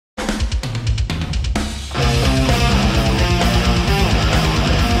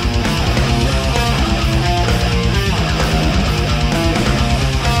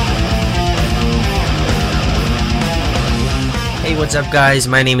What's up, guys?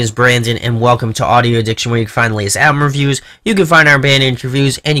 My name is Brandon, and welcome to Audio Addiction, where you can find the latest album reviews, you can find our band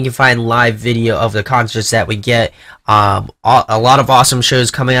interviews, and you can find live video of the concerts that we get. A lot of awesome shows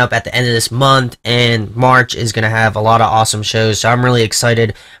coming up at the end of this month, and March is going to have a lot of awesome shows, so I'm really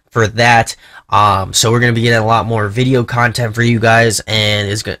excited for that. So we're going to be getting a lot more video content for you guys,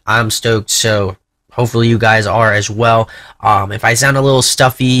 and I'm stoked, so hopefully you guys are as well. If I sound a little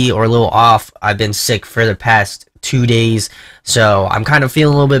stuffy or a little off, I've been sick for the past 2 days, so I'm kind of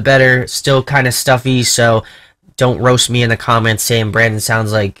feeling a little bit better, still kind of stuffy, so don't roast me in the comments saying Brandon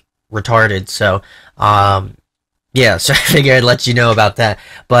sounds like retarded. So yeah, so I figured I'd let you know about that.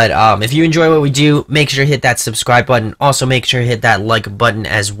 But if you enjoy what we do, make sure to hit that subscribe button. Also make sure to hit that like button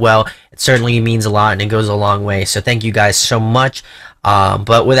as well. It certainly means a lot and it goes a long way, so thank you guys so much.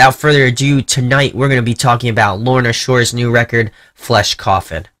 But without further ado, tonight we're going to be talking about Lorna Shore's new record, Flesh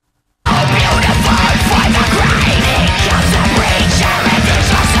Coffin.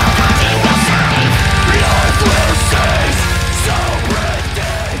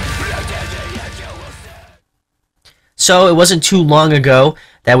 So it wasn't too long ago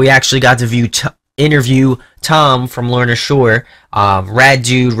that we actually got to interview Tom from Lorna Shore. Rad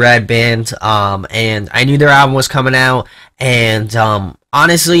dude, rad band, and I knew their album was coming out, and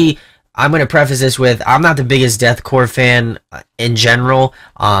honestly, I'm going to preface this with, I'm not the biggest deathcore fan in general.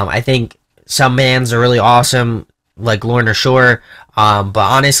 I think some bands are really awesome, like Lorna Shore, but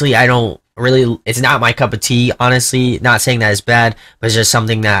honestly, I don't really, it's not my cup of tea, honestly. Not saying that it's bad, but it's just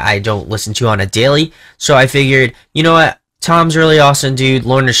something that I don't listen to on a daily. So I figured, you know what, Tom's really awesome dude,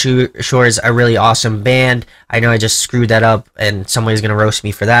 Lorna Shore is a really awesome band. I know I just screwed that up and somebody's gonna roast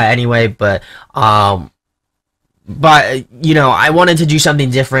me for that anyway, but you know, I wanted to do something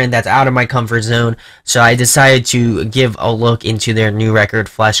different that's out of my comfort zone, so I decided to give a look into their new record,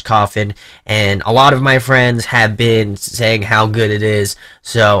 Flesh Coffin, and a lot of my friends have been saying how good it is,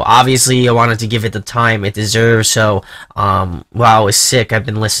 so obviously I wanted to give it the time it deserves. So while I was sick, I've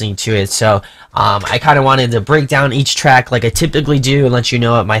been listening to it, so I kind of wanted to break down each track like I typically do and let you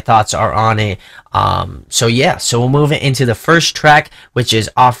know what my thoughts are on it. So yeah, so we'll move it into the first track, which is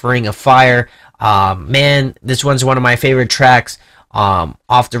Offering a Fire. Man, this one's one of my favorite tracks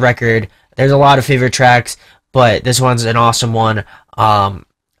off the record. There's a lot of favorite tracks, but this one's an awesome one.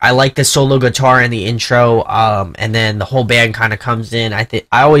 I like the solo guitar in the intro, and then the whole band kind of comes in. I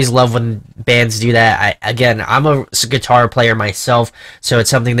always love when bands do that. Again, I'm a guitar player myself, so it's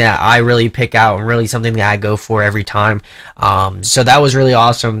something that I really pick out and really something that I go for every time. So that was really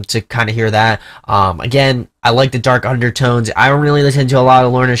awesome to kind of hear that. Again, I like the dark undertones. I don't really listen to a lot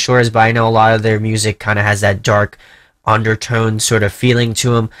of Lorna Shore's, but I know a lot of their music kind of has that dark undertone sort of feeling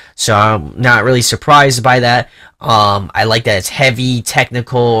to them, so I'm not really surprised by that. I like that it's heavy,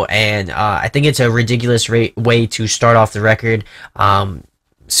 technical, and I think it's a ridiculous way to start off the record.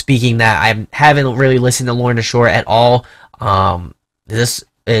 Speaking that, I haven't really listened to Lorna Shore at all. This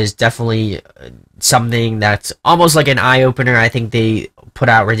is definitely something that's almost like an eye-opener. I think they put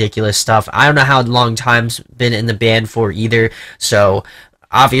out ridiculous stuff. I don't know how long Tom's been in the band for either, so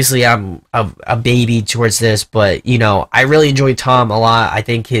obviously I'm a baby towards this, but you know, I really enjoy Tom a lot. I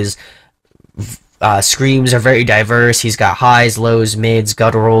think his screams are very diverse. He's got highs, lows, mids,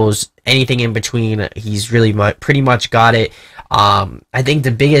 gutturals, anything in between. He's really pretty much got it. I think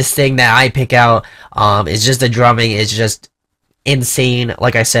the biggest thing that I pick out is just the drumming is just insane.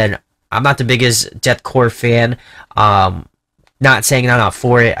 Like I said, I'm not the biggest deathcore fan. Not saying I'm not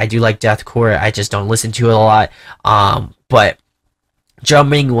for it. I do like deathcore. I just don't listen to it a lot. But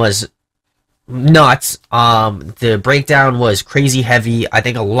drumming was nuts. The breakdown was crazy heavy. I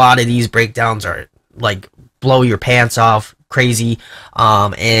think a lot of these breakdowns are like blow your pants off, crazy.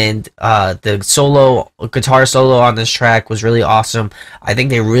 And the guitar solo on this track was really awesome. I think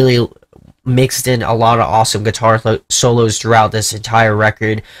they really mixed in a lot of awesome guitar solos throughout this entire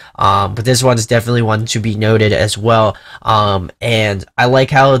record, but this one's definitely one to be noted as well. And I like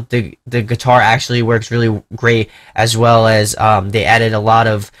how the guitar actually works really great, as well as they added a lot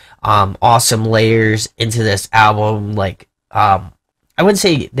of awesome layers into this album. Like I wouldn't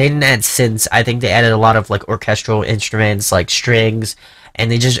say they didn't add synths. I think they added a lot of like orchestral instruments like strings,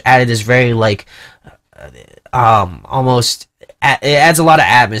 and they just added this very like almost, it adds a lot of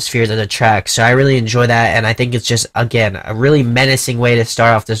atmosphere to the track, so I really enjoy that. And I think it's just, again, a really menacing way to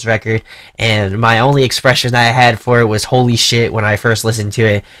start off this record, and my only expression that I had for it was holy shit when I first listened to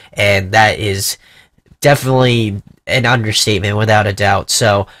it, and that is definitely an understatement without a doubt.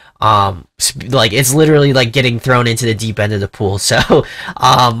 So like, it's literally like getting thrown into the deep end of the pool. So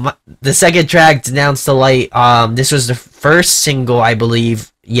the second track, Denounce the Light, this was the first single, I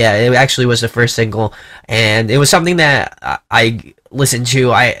believe, Yeah, it actually was the first single, and it was something that I listened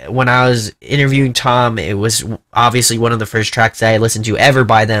to. I when I was interviewing Tom, it was obviously one of the first tracks that I listened to ever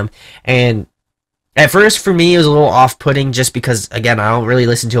by them, and at first for me it was a little off-putting just because again I don't really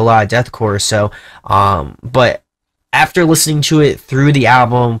listen to a lot of deathcore. So, but after listening to it through the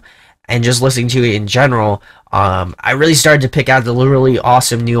album and just listening to it in general, I really started to pick out the really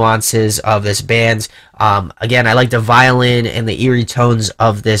awesome nuances of this band. Again, I like the violin and the eerie tones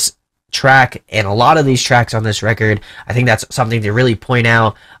of this track, and a lot of these tracks on this record. I think that's something to really point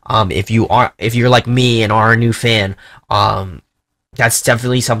out. If you're like me and are a new fan, that's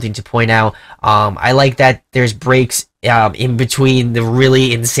definitely something to point out. I like that there's breaks in between the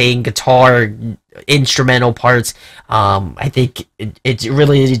really insane guitar instrumental parts. I think it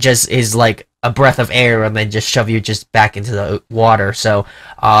really just is like a breath of air and then just shove you just back into the water. So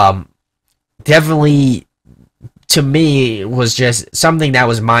definitely to me was just something that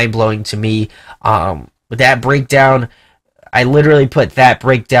was mind-blowing to me. With that breakdown, I literally put that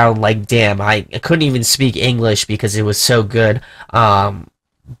breakdown like, damn, I couldn't even speak English because it was so good.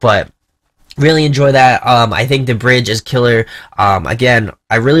 But really enjoy that. I think the bridge is killer. Again,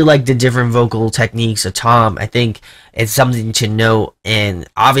 I really like the different vocal techniques of Tom. I think it's something to note, and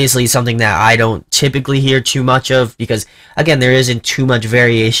obviously something that I don't typically hear too much of because, again, there isn't too much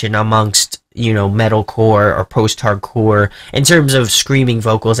variation amongst, you know, metalcore or post-hardcore in terms of screaming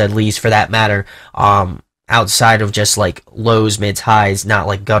vocals, at least for that matter. Outside of just like lows, mids, highs, not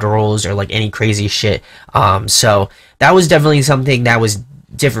like gutturals or like any crazy shit. So that was definitely something that was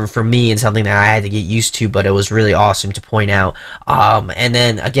different for me and something that I had to get used to, but it was really awesome to point out. And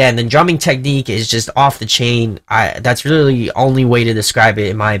then again, the drumming technique is just off the chain. That's really the only way to describe it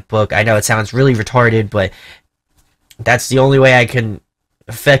in my book. I know it sounds really retarded, but that's the only way I can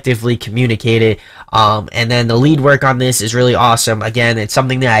effectively communicate it. And then the lead work on this is really awesome. Again, it's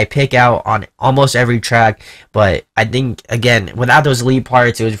something that I pick out on almost every track, but I think, again, without those lead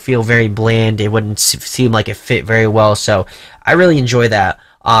parts, it would feel very bland. It wouldn't seem like it fit very well, so I really enjoy that.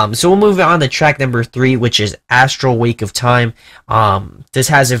 So we'll move on to track number 3, which is Astral Wake of Time. This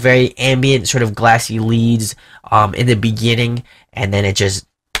has a very ambient, sort of glassy leads in the beginning, and then it just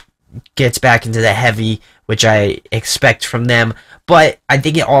gets back into the heavy, which I expect from them. But I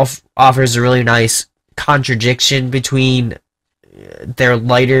think it offers a really nice contradiction between their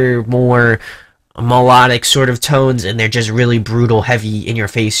lighter, more melodic sort of tones and they're just really brutal, heavy,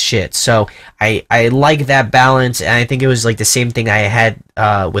 in-your-face shit. So I like that balance, and I think it was like the same thing I had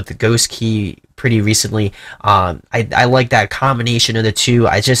with the Ghost Key pretty recently. I like that combination of the two.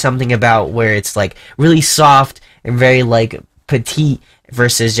 It's just something about where it's like really soft and very like petite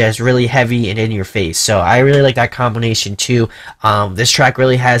versus just really heavy and in your face. So I really like that combination too. This track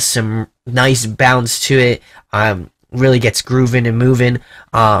really has some nice bounce to it. Really gets grooving and moving.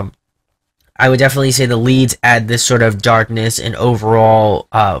 I would definitely say the leads add this sort of darkness and overall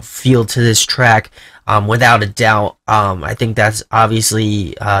feel to this track, without a doubt. I think that's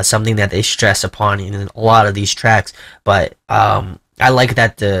obviously something that they stress upon in a lot of these tracks, but I like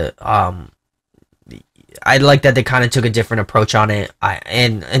that they kind of took a different approach on it.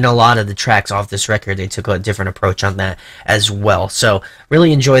 And in a lot of the tracks off this record, they took a different approach on that as well. So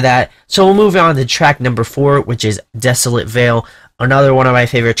really enjoy that. So we'll move on to track number 4, which is Desolate Veil. Another one of my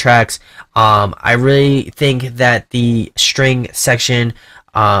favorite tracks. I really think that the string section,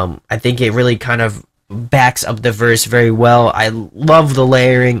 I think it really kind of backs up the verse very well. I love the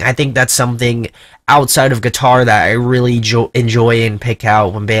layering. I think that's something outside of guitar that I really enjoy and pick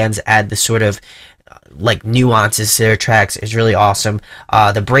out when bands add this sort of like nuances to their tracks. Is really awesome.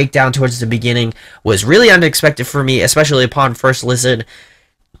 The breakdown towards the beginning was really unexpected for me, especially upon first listen.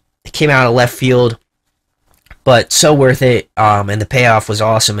 It came out of left field, but so worth it. And the payoff was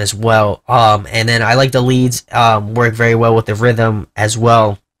awesome as well. And then I like the leads work very well with the rhythm as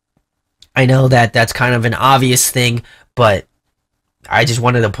well. I know that that's kind of an obvious thing, but I just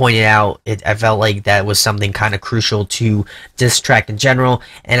wanted to point it out. I felt like that was something kind of crucial to this track in general,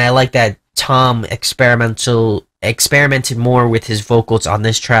 and I like that Tom experimented more with his vocals on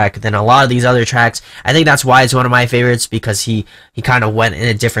this track than a lot of these other tracks. I think that's why it's one of my favorites, because he kind of went in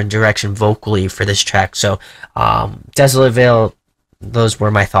a different direction vocally for this track. So Desolate Veil, those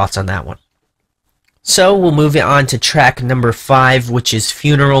were my thoughts on that one. So we'll move it on to track number 5, which is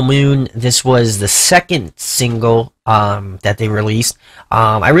Funeral Moon. This was the second single that they released.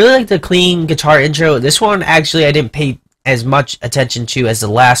 I really like the clean guitar intro. This one, actually, I didn't pay as much attention to as the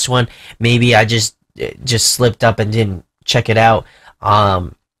last one. Maybe I just slipped up and didn't check it out.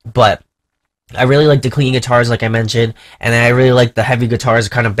 But I really like the clean guitars, like I mentioned, and then I really like the heavy guitars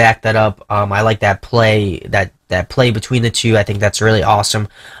kind of back that up. I like that play, that play between the two. I think that's really awesome.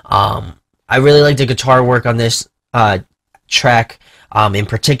 I really like the guitar work on this track, in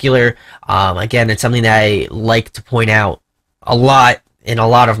particular. Again, it's something that I like to point out a lot in a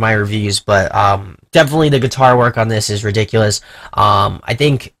lot of my reviews, but definitely the guitar work on this is ridiculous. I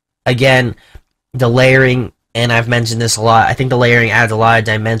think, again, the layering, and I've mentioned this a lot, I think the layering adds a lot of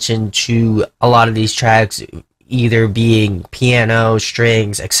dimension to a lot of these tracks, either being piano,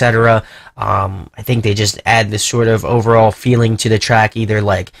 strings, etc. I think they just add this sort of overall feeling to the track, either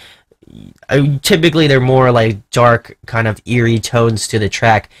like, typically they're more like dark, kind of eerie tones to the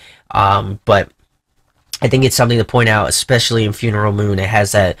track, but I think it's something to point out, especially in Funeral Moon. It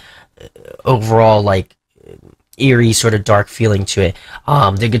has that overall, like, eerie, sort of dark feeling to it.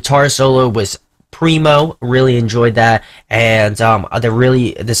 The guitar solo was primo, really enjoyed that, and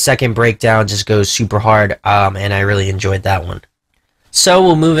the second breakdown just goes super hard, and I really enjoyed that one. So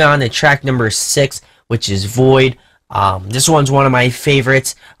we'll move on to track number 6, which is Void. This one's one of my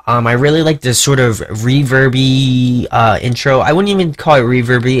favorites. I really like this sort of reverby intro. I wouldn't even call it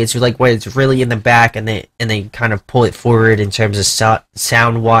reverby. It's like when it's really in the back, and they kind of pull it forward in terms of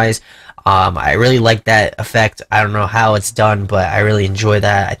sound wise. I really like that effect. I don't know how it's done, but I really enjoy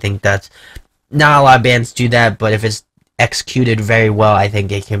that. I think that's not a lot of bands do that, but if it's executed very well, I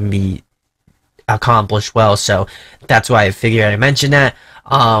think it can be accomplished well. So that's why I figured I'd mention that.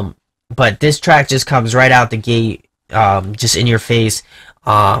 But this track just comes right out the gate, just in your face.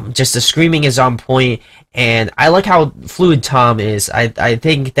 Just the screaming is on point, and I like how fluid Tom is. I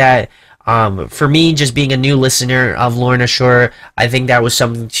think that, for me, just being a new listener of Lorna Shore, I think that was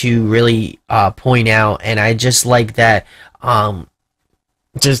something to really point out, and I just like that,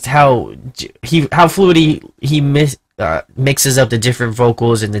 just how fluid he mixes up the different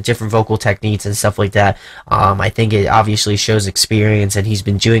vocals and the different vocal techniques and stuff like that. I think it obviously shows experience, and he's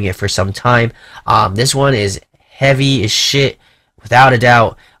been doing it for some time. This one is heavy as shit, without a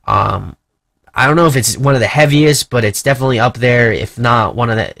doubt. I don't know if it's one of the heaviest, but it's definitely up there. If not one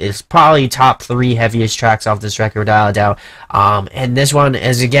of it's probably top 3 heaviest tracks off this record, without a doubt. And this one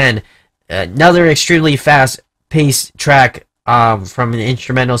is, again, another extremely fast-paced track, from an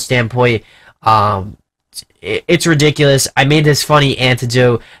instrumental standpoint. It's ridiculous. I made this funny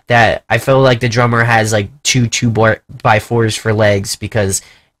anecdote that I feel like the drummer has like two 2x4s for legs, because,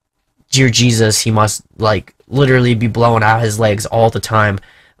 dear Jesus, he must like literally be blowing out his legs all the time,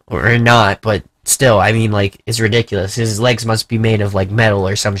 or not, but still, I mean, like, it's ridiculous. His legs must be made of like metal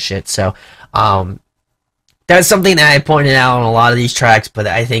or some shit. So that's something that I pointed out on a lot of these tracks, but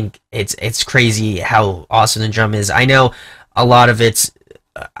I think it's crazy how awesome the drum is. I know a lot of it's,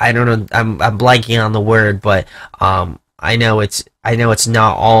 I don't know, I'm blanking on the word, but I know it's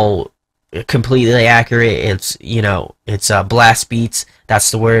not all completely accurate. It's, it's blast beats, that's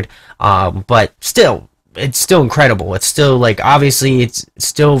the word. But still, it's still incredible. It's still, like, obviously it's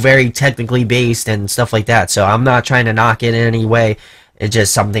still very technically based and stuff like that. So I'm not trying to knock it in any way. It's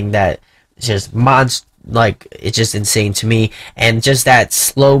just something that just like, it's just insane to me. And just that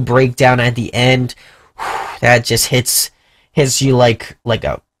slow breakdown at the end, that just hits you like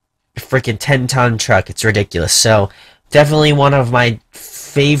a freaking 10-ton truck. It's ridiculous. So definitely one of my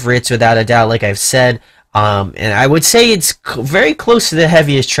favorites, without a doubt, like I've said. And I would say it's very close to the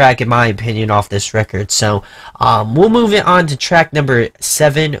heaviest track, in my opinion, off this record. So we'll move it on to track number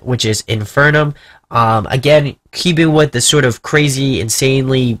 7, which is Infernum. Again, keeping with the sort of crazy,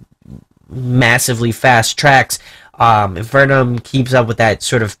 insanely, massively fast tracks, Infernum keeps up with that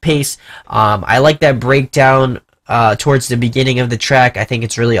sort of pace. I like that breakdown towards the beginning of the track. I think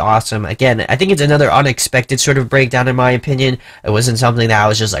it's really awesome. Again, I think it's another unexpected sort of breakdown, in my opinion. It wasn't something that I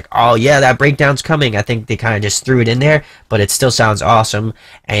was just like, oh yeah, that breakdown's coming. I think they kind of just threw it in there, but it still sounds awesome.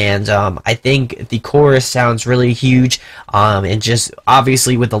 And I think the chorus sounds really huge, and just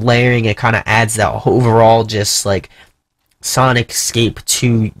obviously with the layering, it kind of adds that overall just like sonic escape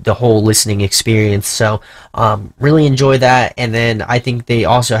to the whole listening experience. So really enjoy that. And then I think they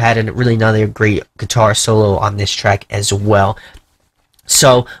also had another great guitar solo on this track as well.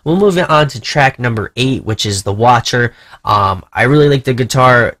 So we'll move it on to track number 8, which is The Watcher. I really like the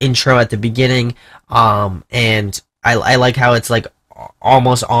guitar intro at the beginning, and I like how it's like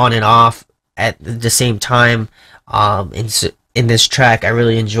almost on and off at the same time. In this track, I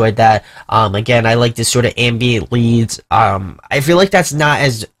really enjoyed that. Again, I like this sort of ambient leads. I feel like that's not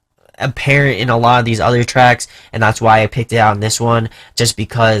as apparent in a lot of these other tracks, and that's why I picked it out in this one, just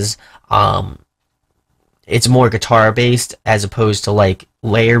because it's more guitar based as opposed to like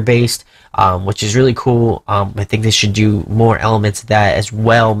layer based. which is really cool. I think they should do more elements of that as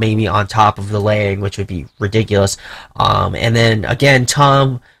well, maybe on top of the layering, which would be ridiculous. And then again,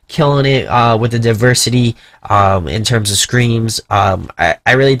 Tom killing it with the diversity in terms of screams. I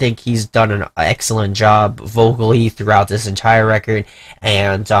really think he's done an excellent job vocally throughout this entire record,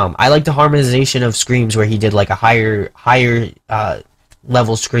 and I like the harmonization of screams where he did like a higher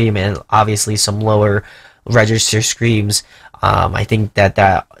level scream and obviously some lower register screams. I think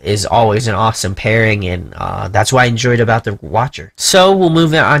that is always an awesome pairing, and that's what I enjoyed about the Watcher. So we'll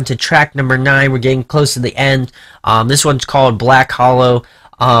move on to track number 9. We're getting close to the end. This one's called Black Hollow.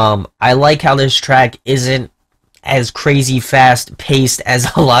 I like how this track isn't as crazy fast paced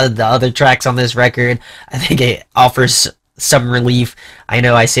as a lot of the other tracks on this record. I think it offers some relief. I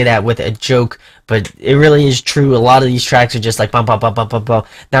know I say that with a joke, but it really is true. A lot of these tracks are just like bum bum bum bum bum bum.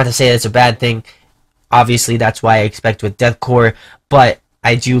 Not to say that's a bad thing. Obviously, that's why I expect with deathcore, but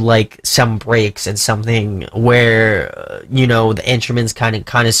I do like some breaks and something where you know, the instruments kind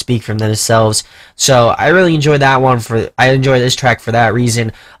of speak from themselves. So I really enjoy that one. I enjoy this track for that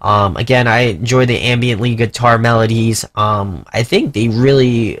reason. Again, I enjoy the ambiently guitar melodies. I think they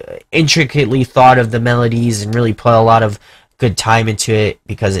really intricately thought of the melodies and really put a lot of good time into it,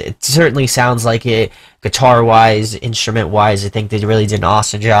 because it certainly sounds like it guitar wise, instrument wise. I think they really did an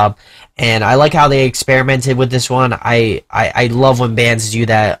awesome job, and I like how they experimented with this one. I love when bands do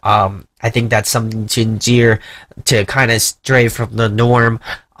that. I think that's something to endear, to kind of stray from the norm.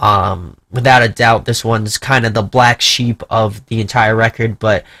 Without a doubt, this one's kind of the black sheep of the entire record,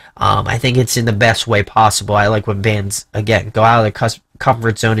 but I think it's in the best way possible. I like when bands, again, go out of their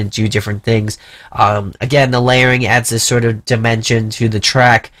comfort zone and do different things. Again, the layering adds this sort of dimension to the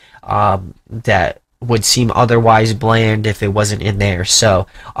track that would seem otherwise bland if it wasn't in there. So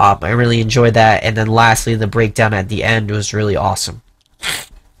I really enjoyed that. And then lastly, the breakdown at the end was really awesome.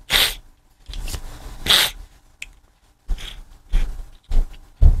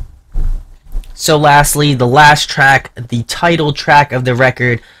 So lastly, the last track, the title track of the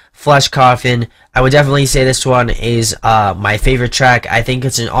record, Flesh Coffin. I would definitely say this one is my favorite track. I think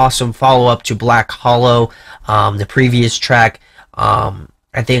it's an awesome follow-up to Black Hollow, the previous track.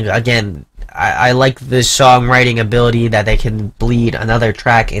 I think, again, I like the songwriting ability that they can bleed another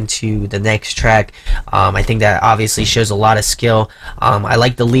track into the next track. I think that obviously shows a lot of skill. I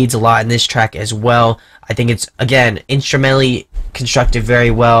like the leads a lot in this track as well. I think it's, again, instrumentally constructed very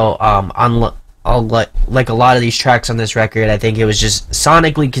well. Like a lot of these tracks on this record, I think it was just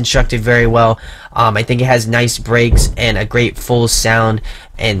sonically constructed very well. I think it has nice breaks and a great full sound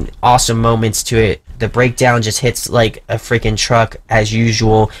and awesome moments to it. The breakdown just hits like a freaking truck as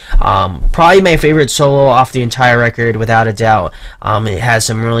usual. Probably my favorite solo off the entire record, without a doubt. It has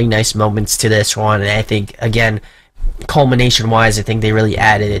some really nice moments to this one, and I think, again, culmination wise, I think they really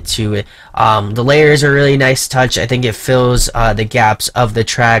added it to it. The layers are really nice touch. I think it fills the gaps of the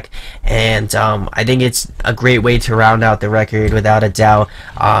track, and I think it's a great way to round out the record, without a doubt.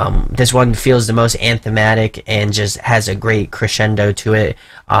 This one feels the most anthematic and just has a great crescendo to it,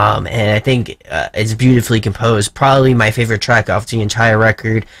 and I think it's beautifully composed. Probably my favorite track off the entire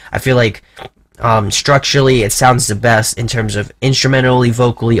record. I feel like structurally it sounds the best in terms of instrumentally,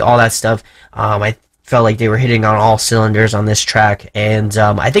 vocally, all that stuff. I felt like they were hitting on all cylinders on this track, and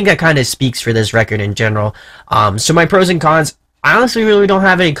I think that kind of speaks for this record in general. So my pros and cons, I honestly really don't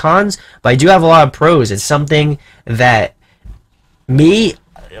have any cons, but I do have a lot of pros. It's something that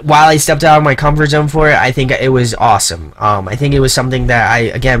while I stepped out of my comfort zone for it, I think it was awesome. I think it was something that I,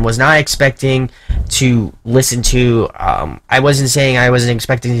 again, was not expecting to listen to. I wasn't saying I wasn't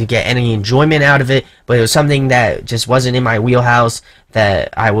expecting to get any enjoyment out of it, but it was something that just wasn't in my wheelhouse, that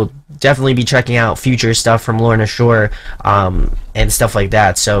I will definitely be checking out future stuff from Lorna Shore and stuff like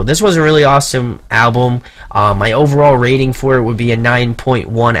that. So this was a really awesome album. My overall rating for it would be a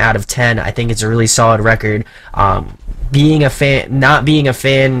 9.1 out of 10. I think it's a really solid record. Not being a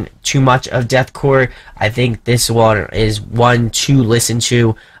fan too much of deathcore, I think this one is one to listen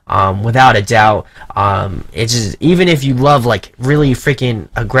to, without a doubt. It's just, even if you love like really freaking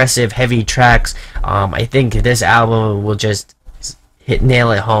aggressive, heavy tracks, I think this album will just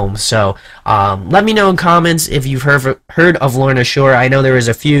nail it home. So let me know in comments if you've heard of Lorna Shore. I know there was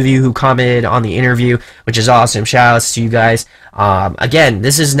a few of you who commented on the interview, which is awesome. Shout outs to you guys. Again,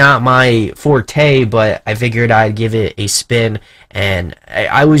 this is not my forte, but I figured I'd give it a spin, and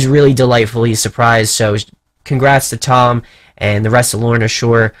I was really delightfully surprised. So congrats to Tom and the rest of Lorna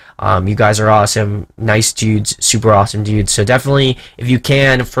Shore. You guys are awesome, nice dudes, super awesome dudes. So definitely, if you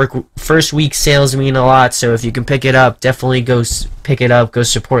can, first week sales mean a lot, so if you can pick it up, definitely go pick it up, go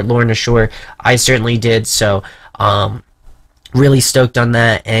support Lorna Shore. I certainly did. So Really stoked on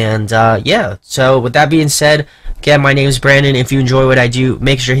that. And yeah, so with that being said, again, my name is Brandon. If you enjoy what I do,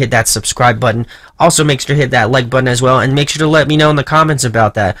 make sure to hit that subscribe button. Also, make sure to hit that like button as well, and make sure to let me know in the comments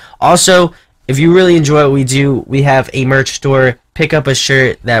about that. Also, if you really enjoy what we do, we have a merch store. Pick up a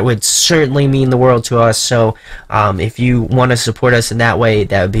shirt. That would certainly mean the world to us. So if you want to support us in that way,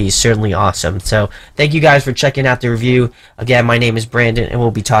 that would be certainly awesome. So thank you guys for checking out the review. Again, my name is Brandon, and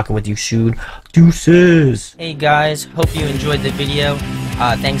we'll be talking with you soon. Deuces. Hey guys, hope you enjoyed the video.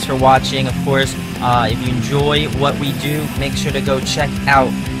 Thanks for watching. Of course, if you enjoy what we do, make sure to go check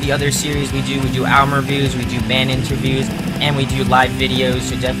out the other series we do. We do album reviews, we do band interviews, and we do live videos,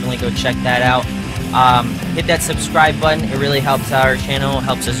 so definitely go check that out. Hit that subscribe button. It really helps our channel,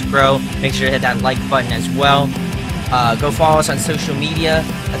 helps us grow. Make sure to hit that like button as well. Go follow us on social media.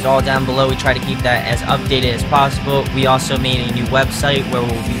 That's all down below. We try to keep that as updated as possible. We also made a new website where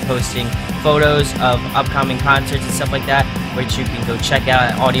we'll be posting photos of upcoming concerts and stuff like that, which you can go check out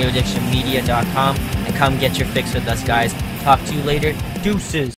at audioaddictionmedia.com, and come get your fix with us, guys. Talk to you later. Deuces.